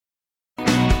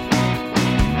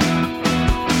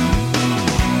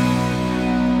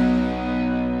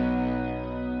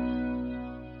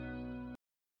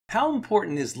How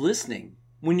important is listening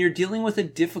when you're dealing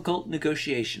with difficult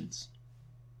negotiations?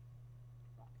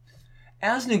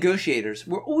 As negotiators,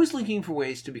 we're always looking for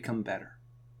ways to become better.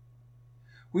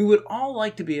 We would all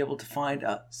like to be able to find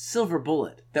a silver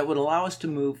bullet that would allow us to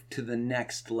move to the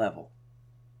next level.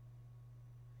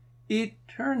 It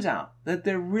turns out that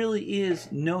there really is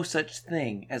no such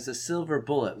thing as a silver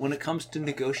bullet when it comes to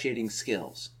negotiating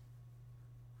skills.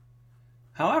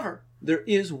 However, there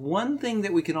is one thing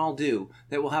that we can all do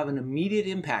that will have an immediate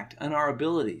impact on our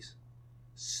abilities.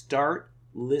 Start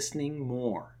listening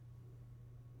more.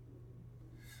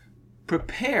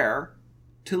 Prepare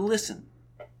to listen.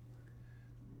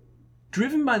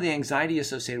 Driven by the anxiety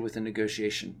associated with a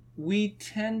negotiation, we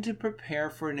tend to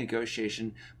prepare for a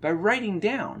negotiation by writing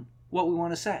down what we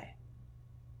want to say.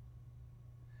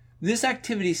 This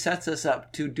activity sets us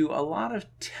up to do a lot of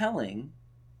telling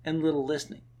and little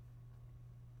listening.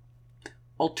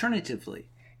 Alternatively,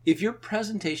 if your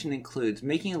presentation includes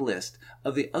making a list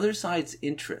of the other side's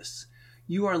interests,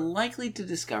 you are likely to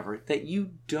discover that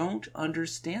you don't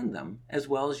understand them as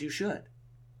well as you should.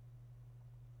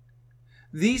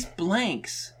 These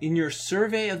blanks in your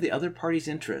survey of the other party's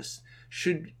interests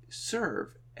should serve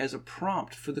as a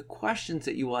prompt for the questions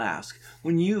that you will ask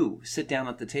when you sit down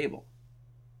at the table.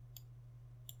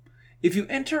 If you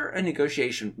enter a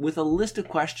negotiation with a list of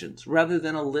questions rather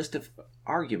than a list of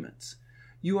arguments,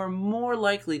 you are more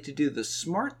likely to do the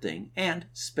smart thing and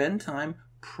spend time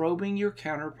probing your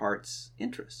counterpart's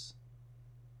interests.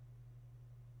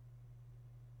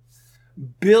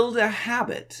 Build a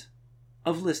habit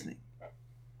of listening.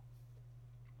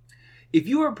 If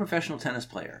you are a professional tennis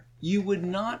player, you would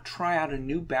not try out a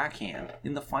new backhand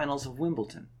in the finals of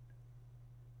Wimbledon.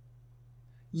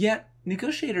 Yet,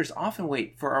 negotiators often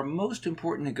wait for our most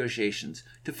important negotiations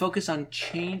to focus on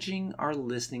changing our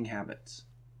listening habits.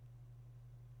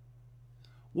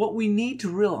 What we need to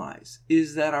realize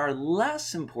is that our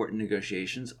less important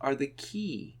negotiations are the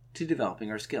key to developing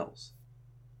our skills.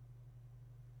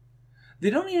 They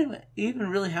don't even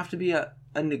really have to be a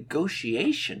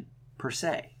negotiation per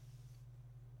se.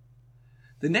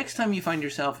 The next time you find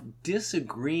yourself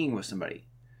disagreeing with somebody,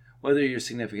 whether your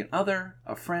significant other,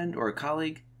 a friend, or a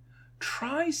colleague,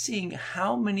 try seeing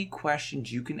how many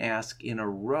questions you can ask in a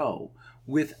row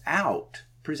without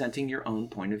presenting your own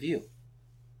point of view.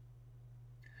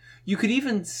 You could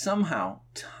even somehow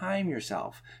time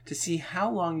yourself to see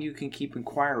how long you can keep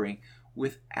inquiring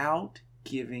without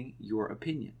giving your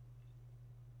opinion.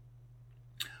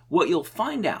 What you'll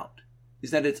find out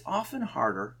is that it's often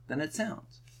harder than it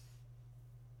sounds.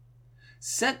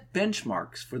 Set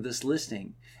benchmarks for this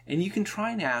listening, and you can try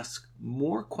and ask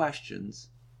more questions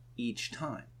each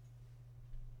time.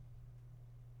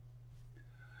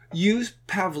 Use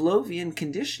Pavlovian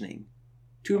conditioning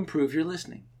to improve your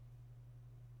listening.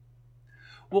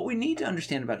 What we need to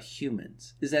understand about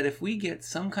humans is that if we get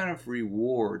some kind of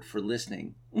reward for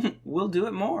listening, we'll do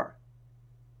it more.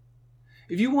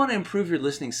 If you want to improve your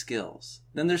listening skills,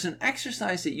 then there's an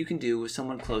exercise that you can do with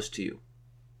someone close to you,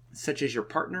 such as your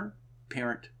partner,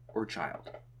 parent, or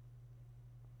child.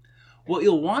 What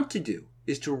you'll want to do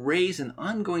is to raise an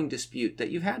ongoing dispute that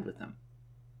you've had with them.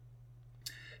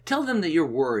 Tell them that you're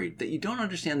worried, that you don't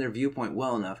understand their viewpoint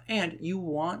well enough, and you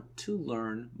want to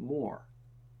learn more.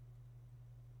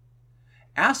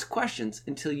 Ask questions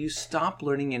until you stop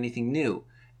learning anything new,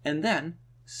 and then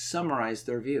summarize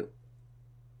their view.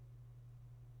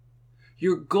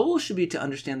 Your goal should be to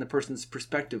understand the person's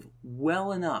perspective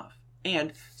well enough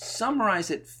and summarize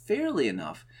it fairly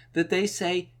enough that they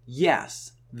say,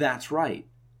 yes, that's right.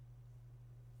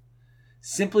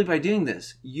 Simply by doing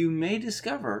this, you may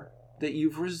discover that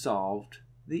you've resolved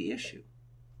the issue.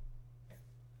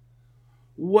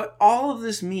 What all of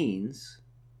this means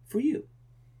for you.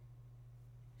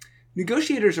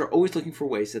 Negotiators are always looking for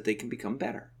ways that they can become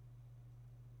better.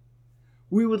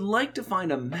 We would like to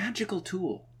find a magical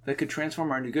tool that could transform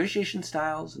our negotiation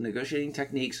styles and negotiating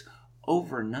techniques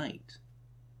overnight.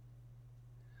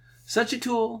 Such a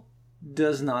tool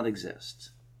does not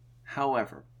exist.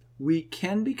 However, we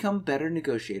can become better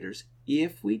negotiators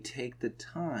if we take the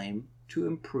time to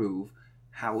improve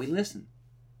how we listen.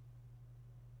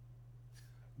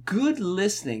 Good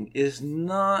listening is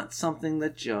not something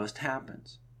that just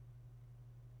happens.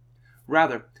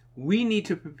 Rather, we need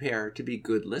to prepare to be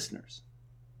good listeners.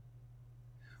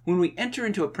 When we enter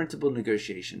into a principled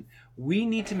negotiation, we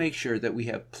need to make sure that we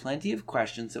have plenty of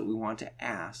questions that we want to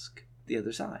ask the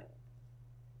other side.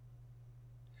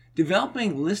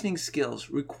 Developing listening skills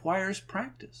requires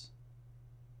practice.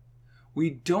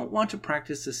 We don't want to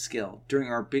practice this skill during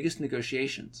our biggest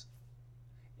negotiations.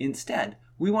 Instead,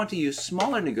 We want to use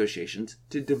smaller negotiations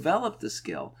to develop the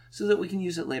skill so that we can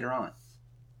use it later on.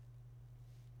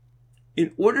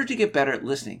 In order to get better at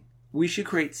listening, we should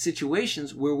create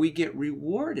situations where we get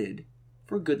rewarded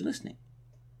for good listening.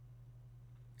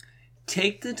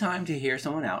 Take the time to hear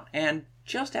someone out and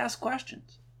just ask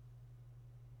questions.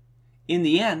 In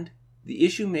the end, the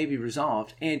issue may be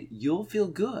resolved and you'll feel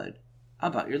good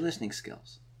about your listening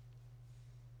skills.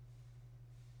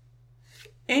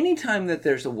 Anytime that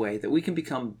there's a way that we can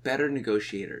become better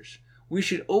negotiators, we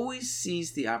should always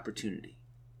seize the opportunity.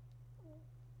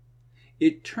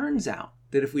 It turns out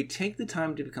that if we take the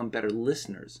time to become better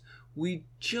listeners, we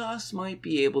just might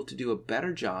be able to do a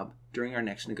better job during our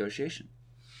next negotiation.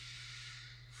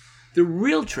 The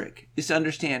real trick is to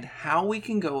understand how we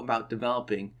can go about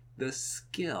developing the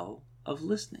skill of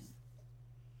listening.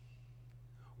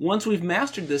 Once we've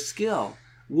mastered this skill,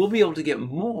 we'll be able to get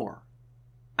more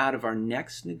out of our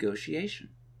next negotiation.